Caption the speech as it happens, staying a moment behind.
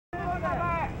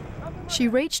She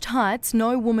reached heights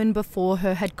no woman before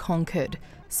her had conquered.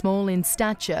 Small in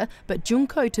stature, but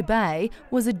Junko Tabei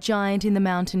was a giant in the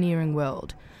mountaineering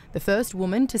world. The first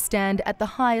woman to stand at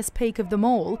the highest peak of them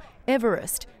all,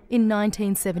 Everest, in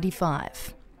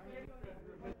 1975.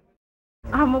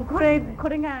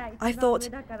 I thought,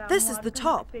 this is the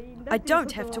top. I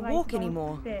don't have to walk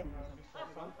anymore.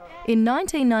 In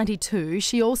 1992,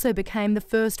 she also became the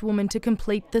first woman to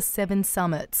complete the 7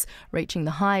 summits, reaching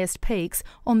the highest peaks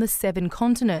on the 7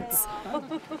 continents.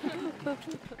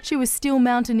 She was still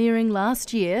mountaineering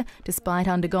last year, despite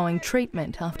undergoing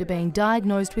treatment after being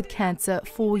diagnosed with cancer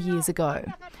 4 years ago.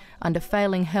 Under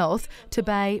failing health,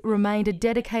 Tabei remained a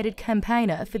dedicated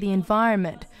campaigner for the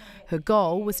environment. Her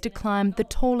goal was to climb the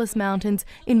tallest mountains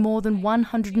in more than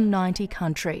 190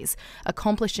 countries,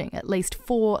 accomplishing at least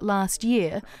 4 last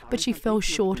year, but she fell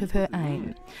short of her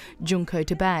aim. Junko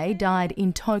Tabei died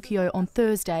in Tokyo on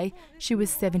Thursday. She was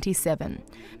 77.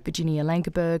 Virginia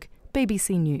Langeberg,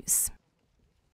 BBC News.